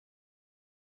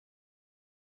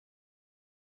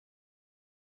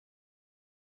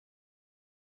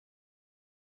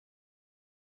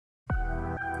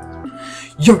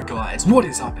Yo guys, what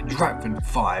is up? It's Ratven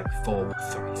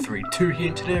 54332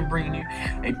 here. Today I'm bringing you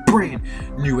a brand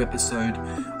new episode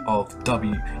of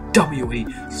WWE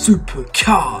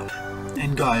Supercard.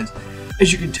 And guys,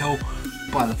 as you can tell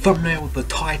by the thumbnail, the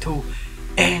title,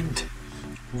 and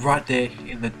right there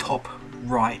in the top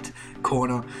right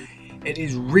corner, it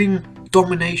is Ring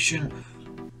Domination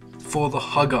for the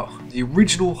Hugger, the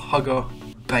original Hugger,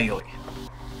 Bayley.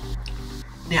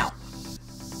 Now,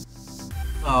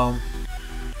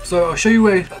 so I'll show you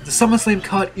where the SummerSlam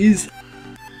card is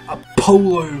a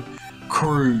Polo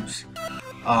Cruise.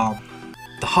 The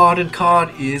Hardened card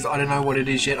is, I don't know what it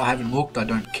is yet, I haven't looked, I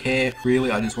don't care really,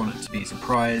 I just want it to be a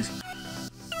surprise.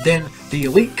 Then the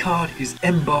Elite card is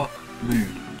Ember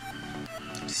Moon.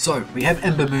 So we have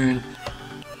Ember Moon,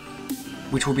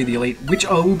 which will be the Elite, which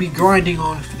I will be grinding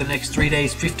on for the next 3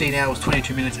 days, 15 hours,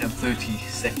 22 minutes and 30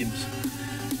 seconds.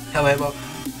 However,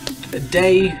 a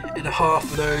day and a half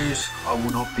of those I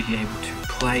will not be able to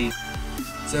play.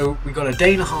 So we got a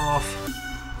day and a half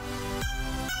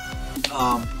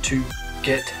to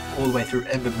get all the way through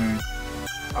Ember Moon.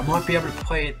 I might be able to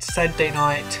play it Saturday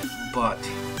night, but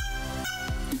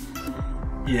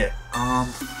yeah.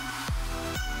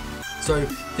 So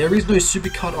there is no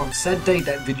Supercard on Saturday.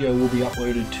 That video will be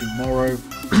uploaded tomorrow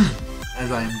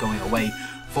as I am going away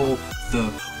for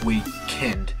the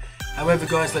weekend. However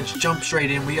guys, let's jump straight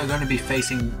in. We are going to be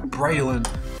facing Braylon.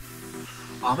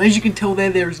 As you can tell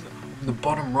there is, on the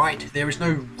bottom right, there is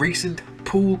no recent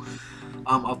pool.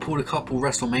 I've pulled a couple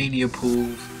Wrestlemania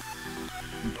pools,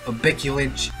 a Becky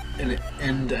Lynch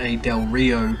and a Del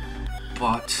Rio,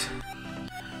 but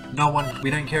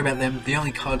we don't care about them. The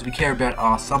only cards we care about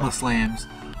are SummerSlams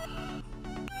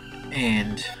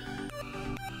and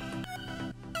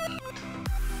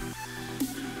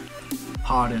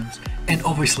Hardens, and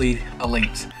obviously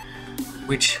Elites,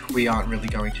 which we aren't really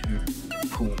going to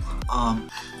pull.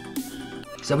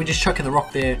 So we're just chucking the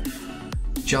Rock there,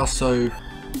 just so,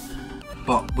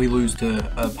 but we lose to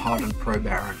a Hardened Pro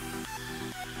Baron.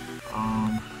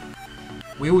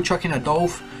 We will chuck in a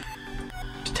Dolph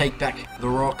to take back the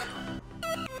Rock,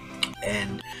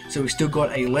 and so we still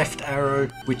got a left arrow,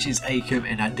 which is Akam,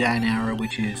 and a down arrow,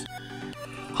 which is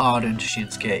Hardened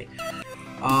Shinsuke.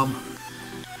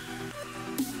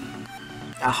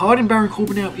 Our Hardened Baron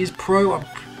Corbin now is pro,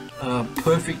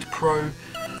 perfect pro.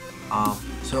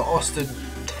 So Austin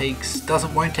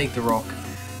won't take the Rock,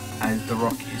 as the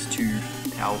Rock is too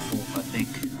powerful, I think.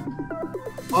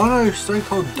 Oh no, Stone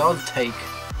Cold does take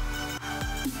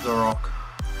the Rock.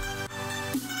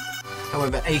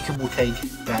 However, Akam will take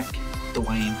back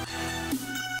Dwayne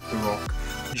the Rock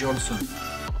Johnson.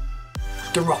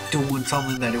 The Rock doing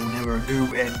something that he'll never do,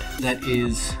 and that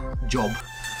is job.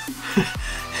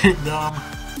 And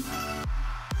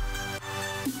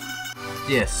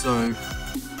yeah, so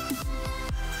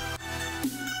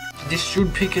this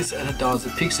should pick us, and it does.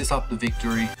 It picks us up the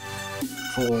victory,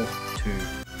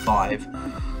 4-5.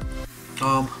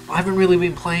 I haven't really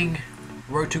been playing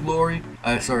Road to Glory,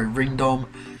 Ring Dom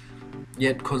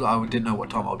yet, because I didn't know what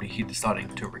time I'll be here starting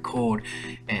to record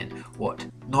and what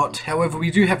not. However, we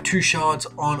do have 2 shards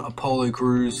on Apollo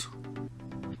Cruise,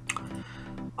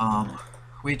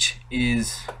 which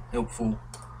is helpful.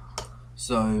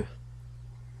 So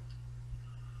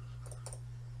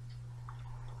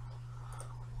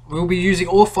we'll be using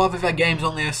all 5 of our games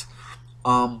on this.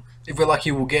 If we're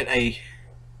lucky, we'll get a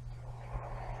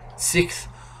 6th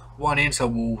one in, so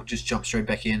we'll just jump straight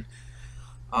back in.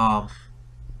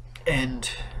 And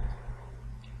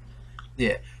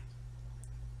yeah.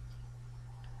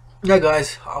 Now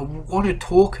guys, I want to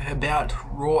talk about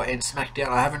Raw and SmackDown.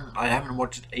 I haven't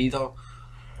watched either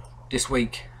this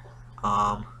week.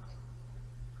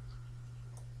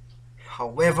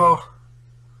 However,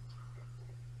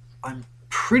 I'm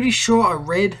pretty sure I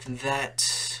read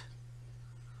that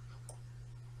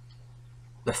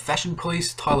the Fashion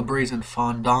Police, Tyler Breeze and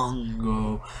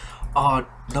Fandango are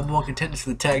 #1 contenders for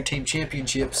the Tag Team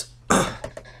Championships.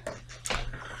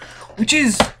 Which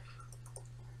is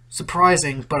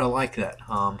surprising, but I like that.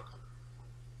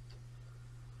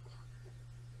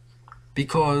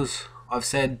 Because I've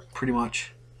said pretty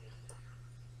much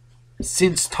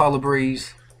since Tyler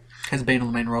Breeze has been on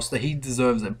the main roster, he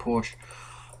deserves a push.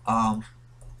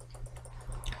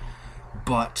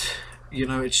 But you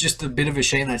know, it's just a bit of a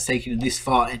shame that it's taken this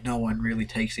far and no one really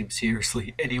takes him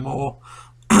seriously anymore.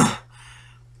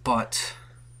 But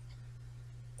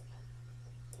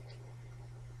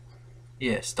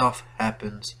yeah, stuff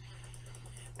happens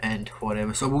and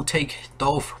whatever. So we'll take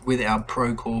Dolph with our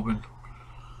Pro Corbin.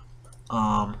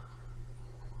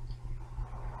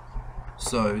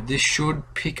 So this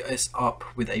should pick us up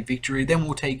with a victory. Then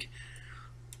we'll take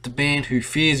the man who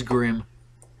fears Grim,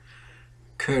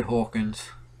 Kurt Hawkins,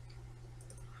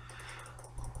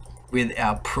 with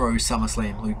our pro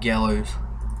SummerSlam, Luke Gallows.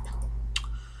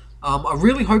 I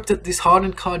really hope that this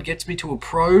hardened card gets me to a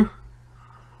pro.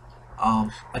 I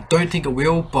don't think it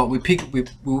will, but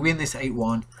we'll win this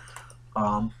 8-1.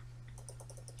 I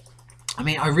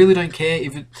mean, I really don't care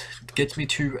if it gets me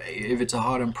to, if it's a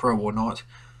hardened pro or not.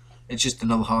 It's just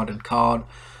another hardened card.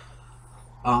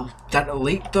 That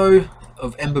elite though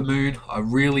of Ember Moon, I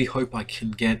really hope I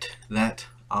can get that,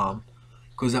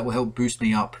 because that will help boost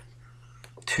me up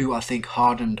to, I think,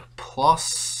 hardened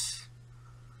plus,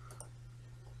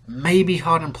 maybe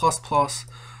hardened plus,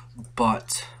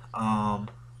 but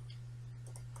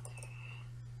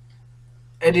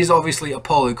it is obviously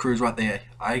Apollo Crews right there.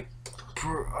 I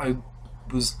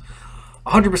was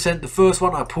 100%. The first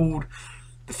one I pulled,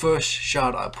 the first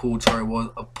shard I pulled, sorry, was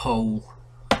a pole,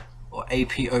 or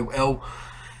APOL,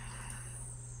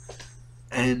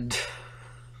 and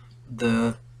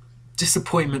the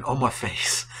disappointment on my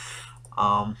face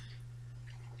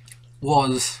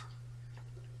was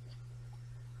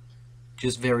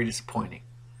just very disappointing.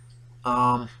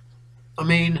 I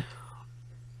mean,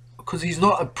 because he's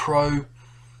not a pro.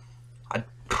 I'm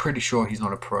pretty sure he's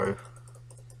not a pro.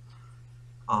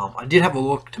 I did have a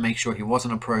look to make sure he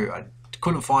wasn't a pro. I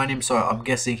couldn't find him, so I'm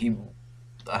guessing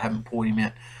I haven't pulled him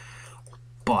yet.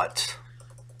 But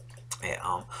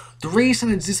yeah, the reason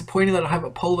it's disappointing that I have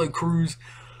Apollo Crews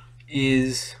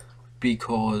is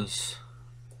because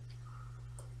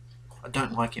I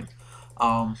don't like him.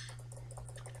 And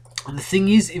the thing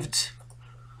is, if it's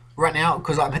right now,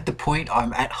 because I'm at the point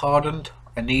I'm at hardened,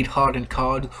 I need hardened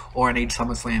cards, or I need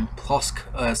SummerSlam plus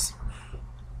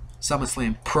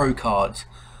SummerSlam Pro cards.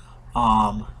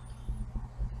 And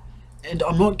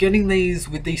I'm not getting these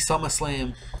with these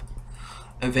SummerSlam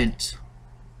events.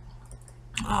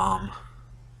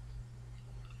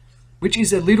 Which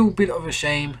is a little bit of a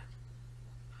shame.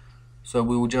 So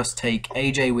we will just take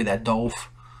AJ with Adolph.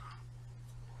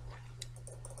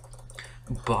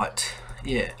 But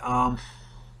yeah, I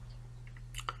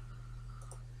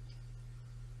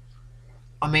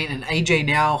mean, an AJ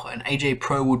now, an AJ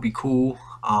Pro would be cool.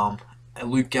 A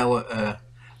Luke Gallows, a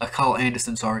Carl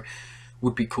Anderson, sorry,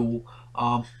 would be cool.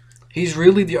 He's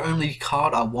really the only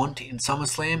card I want in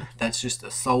SummerSlam. That's just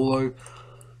a solo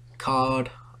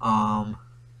card,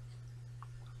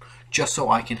 just so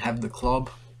I can have the club.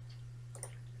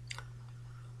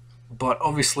 But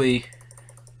obviously,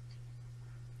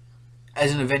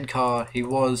 as an event card, he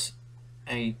was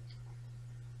I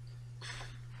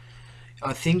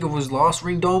think it was last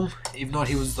Ring Dom. If not,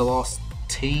 he was the last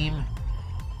team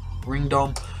Ring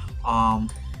Dom.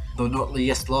 Though not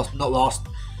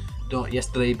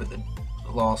yesterday, but the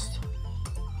last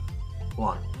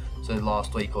one. So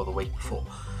last week or the week before.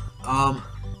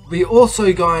 We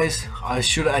also, guys, I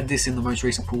should add this in the most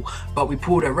recent pool, but we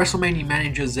pulled a WrestleMania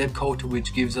manager Zeb Coulter,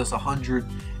 which gives us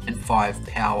 105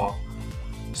 power.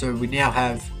 So we now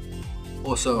have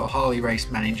also a Harley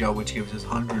Race manager, which gives us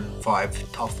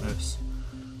 105 toughness.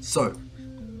 So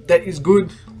that is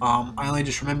good. I only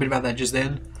just remembered about that just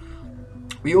then.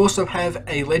 We also have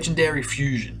a legendary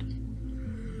fusion,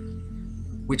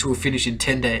 which will finish in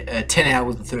 10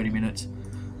 hours and 30 minutes.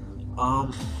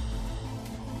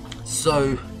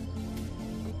 So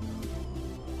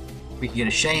we can get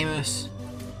a Sheamus,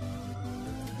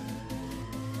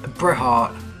 a Bret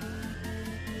Hart,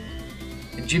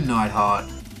 a Jim Neidhart,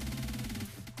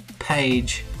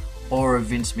 Paige, or a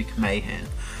Vince McMahon.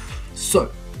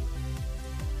 So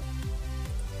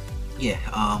yeah,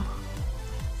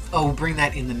 I'll bring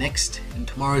that in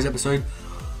tomorrow's episode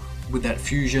with that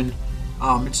fusion.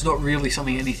 It's not really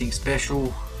anything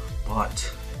special,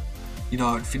 but you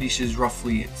know, it finishes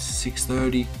roughly at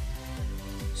 6:30.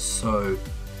 So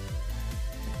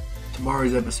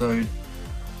tomorrow's episode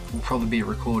will probably be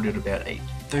recorded about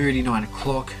 8:30, 9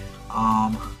 o'clock.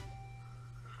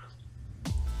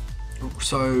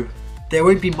 So there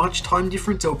won't be much time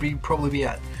difference. It'll probably be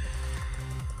at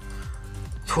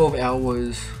 12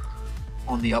 hours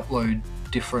on the upload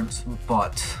difference,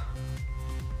 but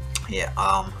yeah,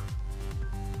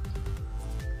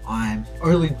 I'm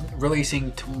only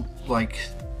releasing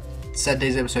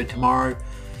Saturday's episode tomorrow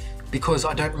because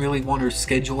I don't really want to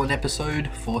schedule an episode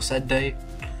for Saturday,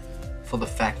 for the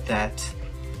fact that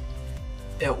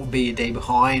it will be a day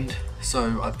behind.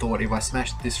 So I thought if I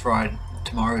smashed this Friday,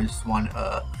 tomorrow's one,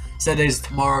 Saturday's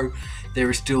tomorrow, there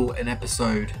is still an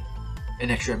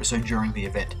extra episode during the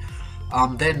event.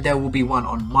 Then there will be one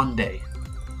on Monday,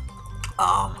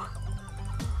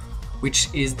 which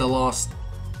is the last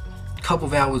couple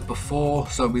of hours before,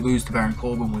 so we lose to Baron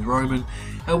Corbin with Roman.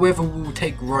 However, we'll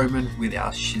take Roman with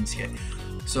our Shinsuke.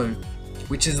 So,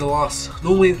 which is the last.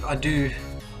 Normally, I do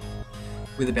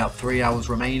with about 3 hours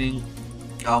remaining,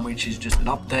 which is just an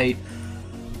update.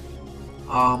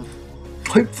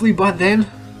 Hopefully by then,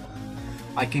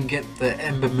 I can get the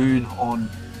Ember Moon on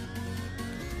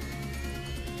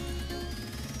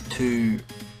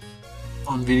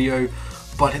video,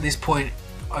 but at this point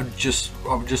I just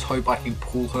hope I can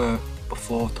pull her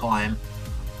before time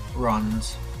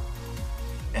runs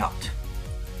out.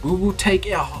 We will take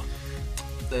their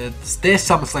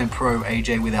SummerSlam Pro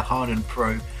AJ with our hardened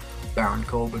Pro Baron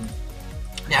Corbin.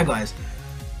 Now guys,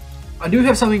 I do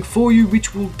have something for you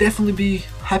which will definitely be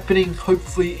happening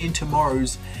hopefully in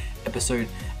tomorrow's episode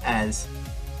as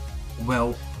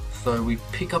well. So we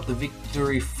pick up the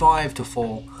victory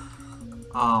 5-4.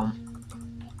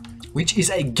 Which is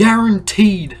a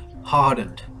guaranteed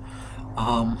hardened.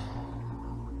 I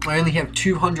only have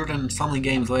 200 and something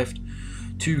games left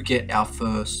to get our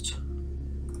first.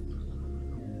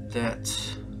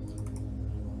 That.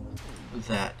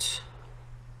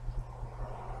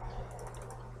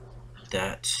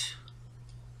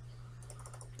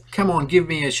 Come on, give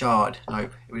me a shard. No,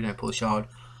 we don't pull a shard.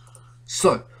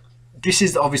 So, this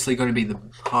is obviously going to be the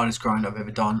hardest grind I've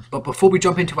ever done. But before we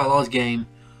jump into our last game,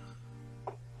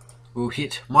 we'll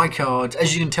hit my cards.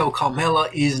 As you can tell,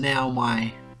 Carmella is now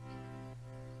my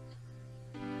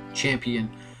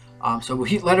champion. So we'll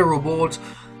hit ladder rewards.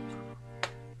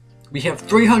 We have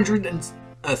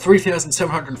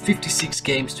 3,756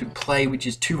 games to play, which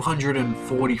is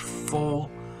 244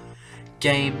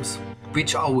 games,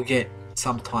 which I will get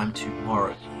sometime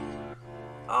tomorrow.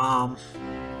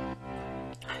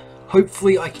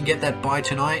 Hopefully I can get that by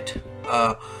tonight,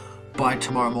 by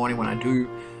tomorrow morning when I do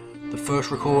the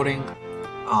first recording,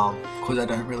 because I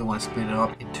don't really want to split it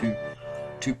up into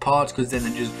two parts, because then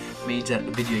it just means that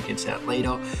the video gets out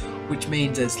later, which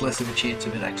means there's less of a chance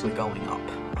of it actually going up.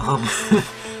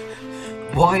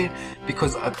 Why?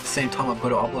 Because at the same time I've got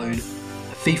to upload a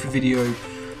FIFA video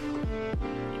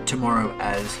tomorrow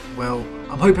as well.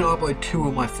 I'm hoping to upload two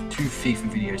FIFA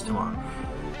videos tomorrow,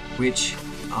 which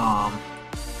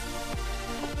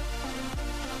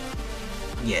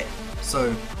yeah.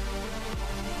 So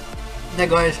now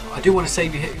guys, I do want to say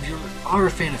if you are a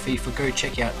fan of FIFA, go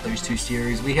check out those two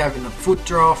series. We have in the Foot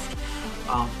Draft,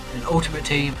 an Ultimate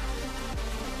Team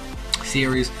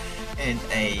series, and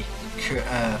a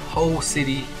Whole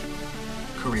City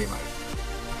career mode.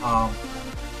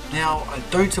 Now I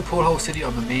don't support Whole City,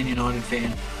 I'm a Man United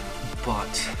fan,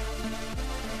 but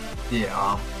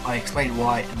yeah, I explained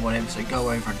why and whatever, so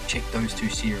go over and check those two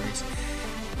series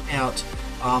out.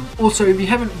 Also, if you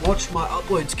haven't watched my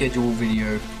upload schedule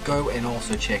video, go and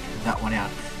also check that one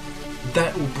out.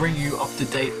 That will bring you up to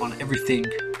date on everything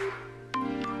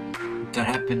that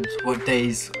happens, what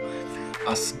days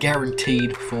are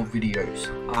guaranteed for videos.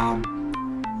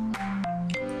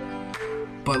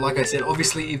 But like I said,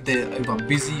 obviously if I'm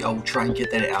busy, I will try and get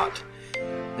that out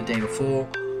the day before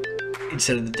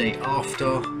instead of the day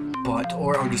after,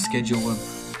 or I'll just schedule them.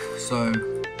 So,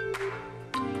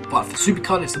 but for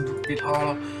Supercard it's a bit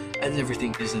harder as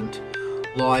everything isn't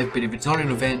live, but if it's not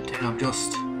an event and I'm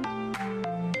just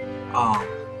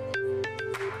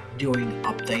doing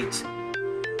updates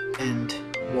and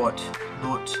what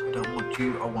not, I don't want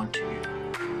you, I want you,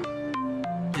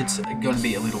 it's going to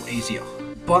be a little easier.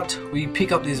 But we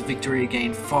pick up this victory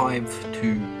again,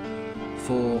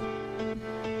 5-4.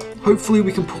 Hopefully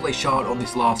we can pull a shard on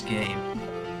this last game,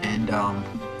 and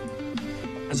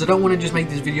as I don't want to just make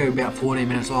this video about 14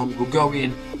 minutes long, we'll go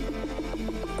in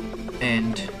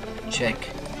and check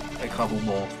a couple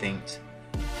more things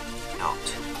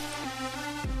out.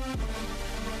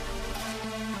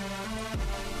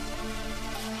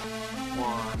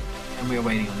 And we are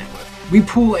waiting on network. We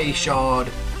pull a shard.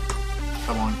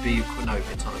 Come on, no,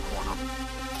 it's on the corner.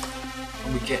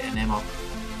 And we get an Emma.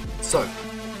 So,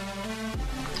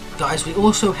 guys, we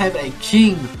also have a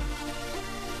king.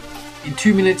 In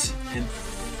 2 minutes and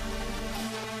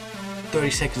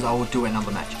 30 seconds, I will do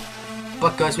another match.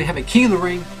 But guys, we have a king of the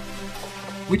ring,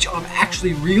 which I'm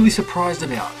actually really surprised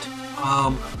about.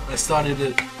 I started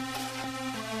it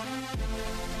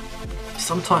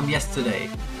sometime yesterday.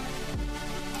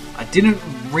 I didn't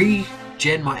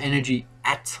regen my energy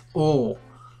at all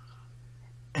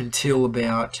until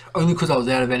only because I was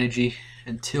out of energy,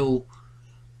 until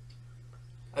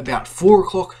about 4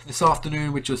 o'clock this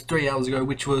afternoon, which was 3 hours ago,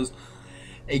 which was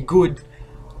a good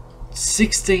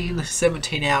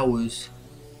 16-17 hours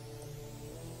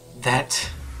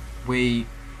that we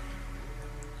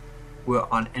were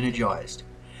unenergized.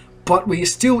 But we are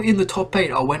still in the top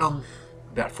 8. I went on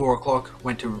about 4 o'clock,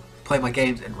 went to play my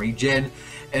games and regen,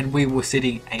 and we were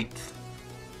sitting 8th.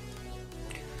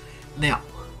 Now,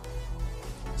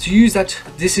 to use that,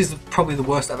 this is probably the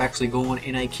worst I've actually gone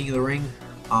in a King of the Ring.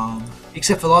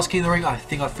 Except for last King of the Ring, I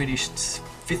think I finished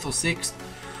 5th or 6th,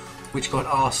 which got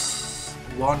us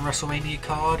one Wrestlemania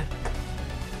card.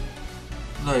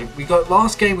 No,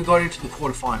 last game we got into the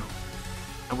quarterfinal,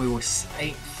 and we were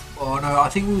 8th. Oh no, I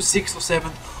think we were 6th or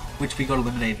 7th, which we got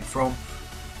eliminated from.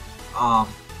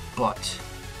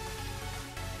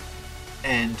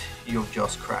 And you've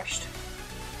just crashed.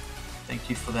 Thank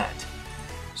you for that.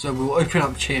 So we'll open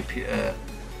up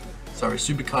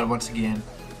Supercard once again.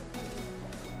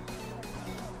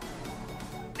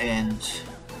 And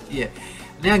yeah,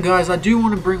 now guys, I do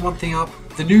want to bring one thing up.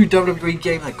 The new WWE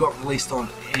game that got released on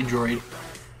Android,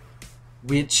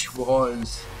 which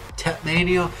was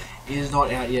Tapmania, is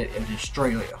not out yet in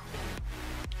Australia.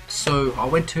 So I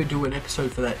went to do an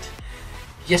episode for that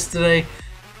yesterday,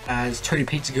 as Tony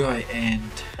Pizza Guy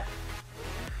and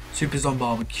Super Zon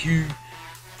Barbecue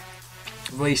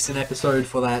released an episode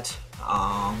for that.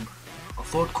 I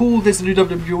thought, cool, there's a new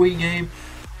WWE game,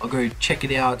 I'll go check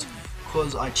it out,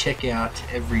 because I check out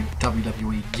every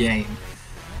WWE game.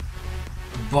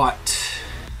 But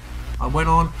I went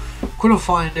on, couldn't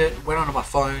find it, went onto my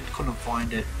phone, couldn't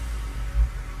find it,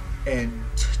 and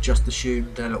just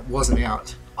assumed that it wasn't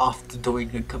out after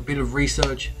doing a bit of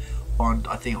research on,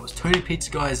 I think it was Tony Pizza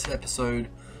Guy's episode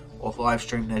of live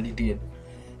stream that he did.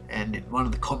 And in one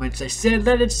of the comments they said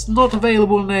that it's not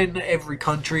available in every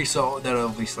country, so that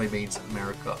obviously means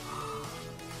America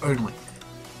only.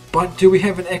 But do we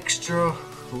have an extra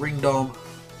Ring Dom?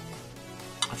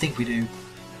 I think we do.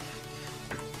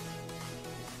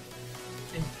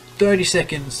 In 30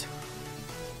 seconds,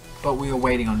 but we are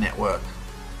waiting on network.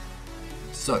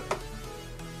 So,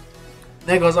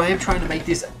 now guys, I am trying to make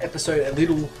this episode a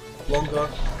little longer,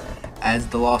 as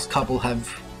the last couple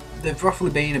they've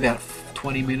roughly been about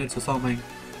 20 minutes or something,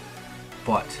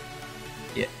 but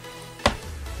yeah,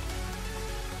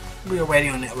 we are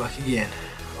waiting on network again.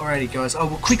 Alrighty guys, I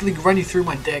will quickly run you through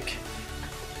my deck.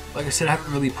 Like I said, I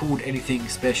haven't really pulled anything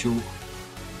special.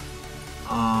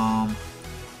 I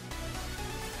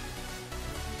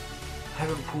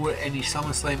haven't pulled any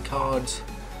SummerSlam cards.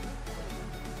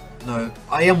 No,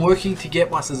 I am working to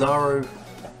get my Cesaro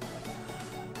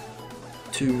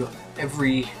to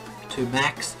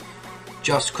max,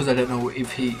 just because I don't know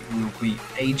if he will be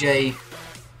AJ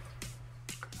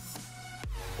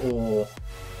or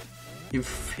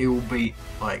if he will be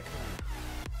like,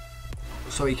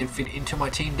 so he can fit into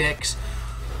my team decks,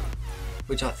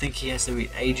 which I think he has to be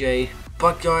AJ.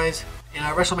 But guys, in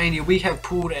our WrestleMania we have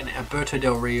pulled an Alberto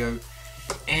Del Rio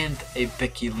and a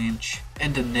Becky Lynch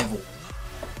and a Neville.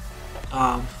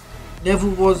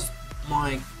 Neville was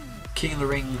my King of the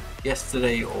Ring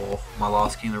yesterday, or my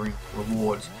last King of the Ring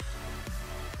rewards.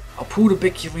 I pulled a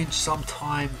Becky Lynch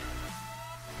sometime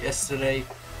yesterday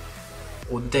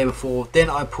or the day before. Then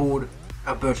I pulled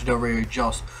Alberto Del Rio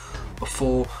just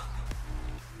before,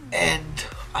 and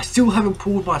I still haven't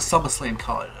pulled my SummerSlam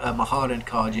card, my hard-end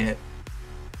card yet.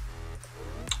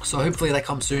 So hopefully they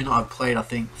come soon. I've played, I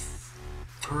think,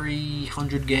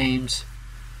 300 games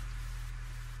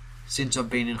since I've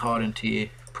been in hard-end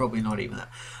tier. Probably not even that.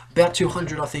 About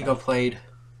 200 I think I've played.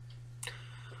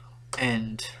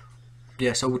 And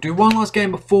yeah, so we'll do one last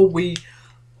game before we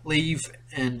leave,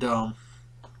 and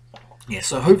yeah,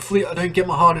 so hopefully I don't get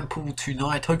my hard-end pull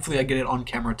tonight. Hopefully I get it on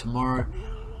camera tomorrow.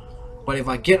 But if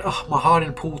I get my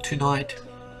hard-end pull tonight,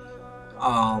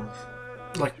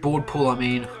 like board pull, I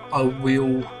mean, I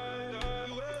will.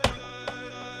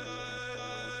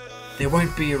 There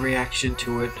won't be a reaction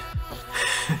to it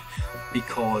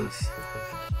because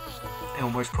I'll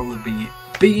most probably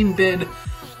be in bed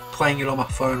playing it on my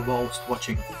phone whilst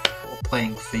watching or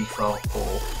playing FIFA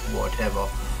or whatever,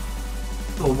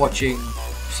 or watching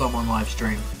someone live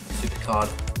stream Supercard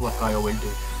like I always do.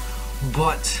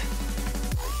 But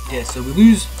yeah, so we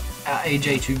lose our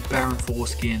AJ to Baron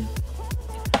Foreskin,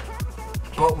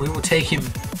 but we will take him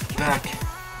back.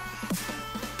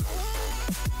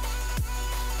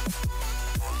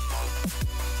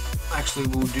 Actually,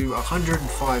 we'll do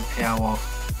 105 power.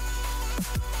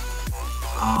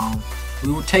 We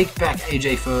will take back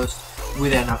AJ first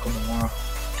without Nakamura,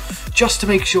 just to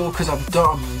make sure, because I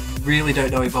really don't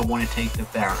know if I want to take the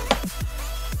Baron,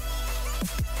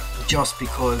 just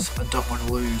because I don't want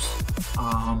to lose.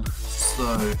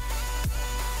 So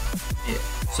yeah,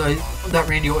 so that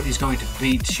Randy Orton is going to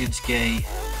beat Shinsuke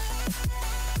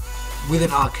with an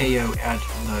RKO out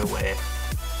of nowhere.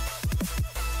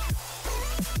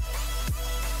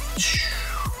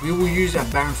 We will use our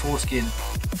Baron Foreskin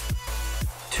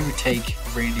to to take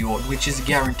Randy Orton, which is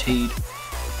guaranteed.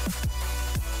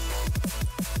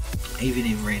 Even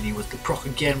if Randy was to proc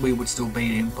again, we would still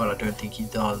beat him, but I don't think he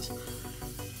does.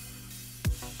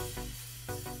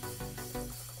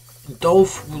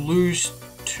 Dolph will lose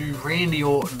to Randy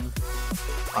Orton.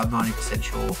 I'm 90%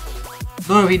 sure.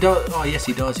 No, he does. Oh, yes,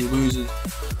 he does. He loses,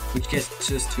 which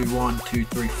gets us to 1, 2,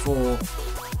 3, 4.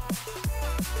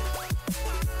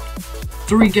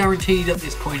 3 guaranteed at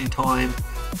this point in time.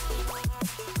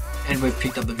 And we've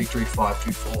picked up the victory 5,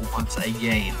 2, 4 once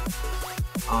again.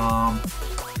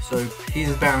 So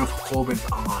here's Baron Corbin's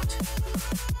aunt,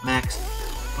 Max.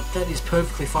 But that is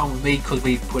perfectly fine with me because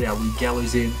we put our Luke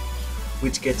Gallows in,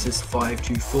 which gets us 5,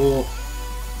 2, 4.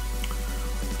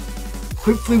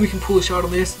 Hopefully we can pull a shot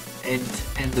on this and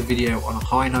end the video on a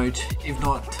high note. If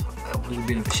not, that was a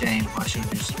bit of a shame. I should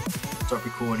have just stopped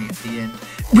recording at the end.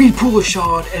 We pull a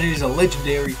shard, and it is a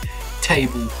legendary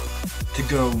table to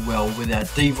go well with our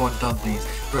Devon Dudley's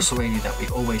Wrestlemania that we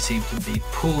always seem to be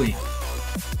pulling.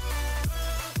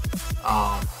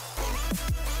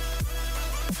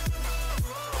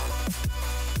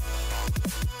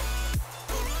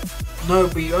 No,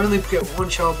 we only get 1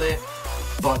 shard there,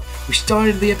 but we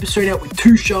started the episode out with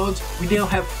 2 shards. We now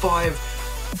have 5.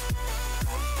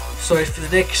 So for the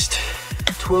next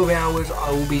 12 hours,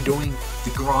 I will be doing the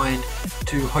grind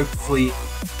to hopefully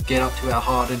get up to our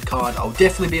hardened card. I'll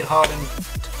definitely be at hardened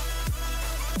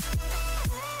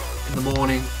in the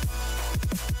morning,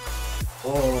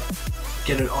 or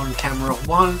get it on camera,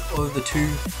 one of the two.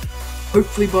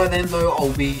 Hopefully by then though,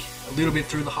 I'll be a little bit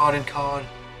through the hardened card.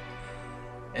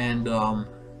 And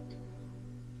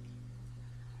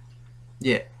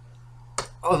yeah.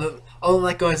 Other than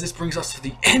that, guys, this brings us to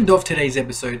the end of today's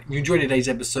episode. If you enjoyed today's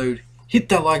episode, hit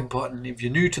that like button. If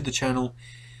you're new to the channel,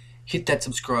 hit that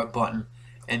subscribe button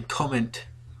and comment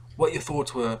what your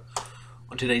thoughts were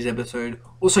on today's episode.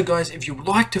 Also, guys, if you'd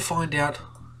like to find out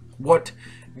what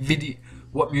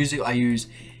music I use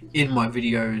in my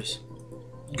videos,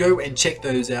 go and check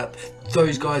those out.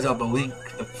 Those guys are the link,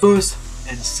 the first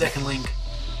and second link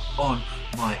on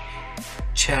my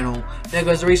channel. Now,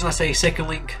 guys, the reason I say second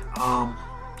link, and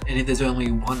if there's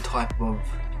only one type of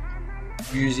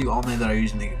music on there that I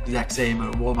use in the exact same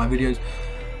of all my videos,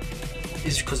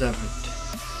 is because I haven't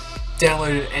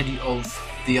downloaded any of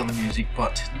the other music.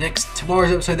 But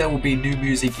tomorrow's episode, there will be new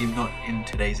music, if not in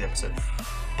today's episode.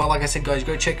 But like I said, guys,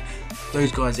 go check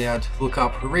those guys out. Look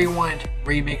up Rewind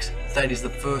Remix. That is the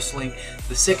first link.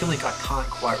 The second link, I can't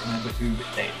quite remember who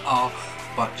they are,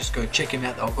 but just go check them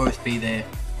out. They'll both be there.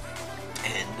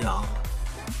 And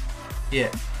yeah.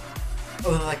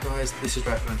 Other than that, guys, this is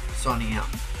Ratven signing out.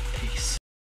 Peace.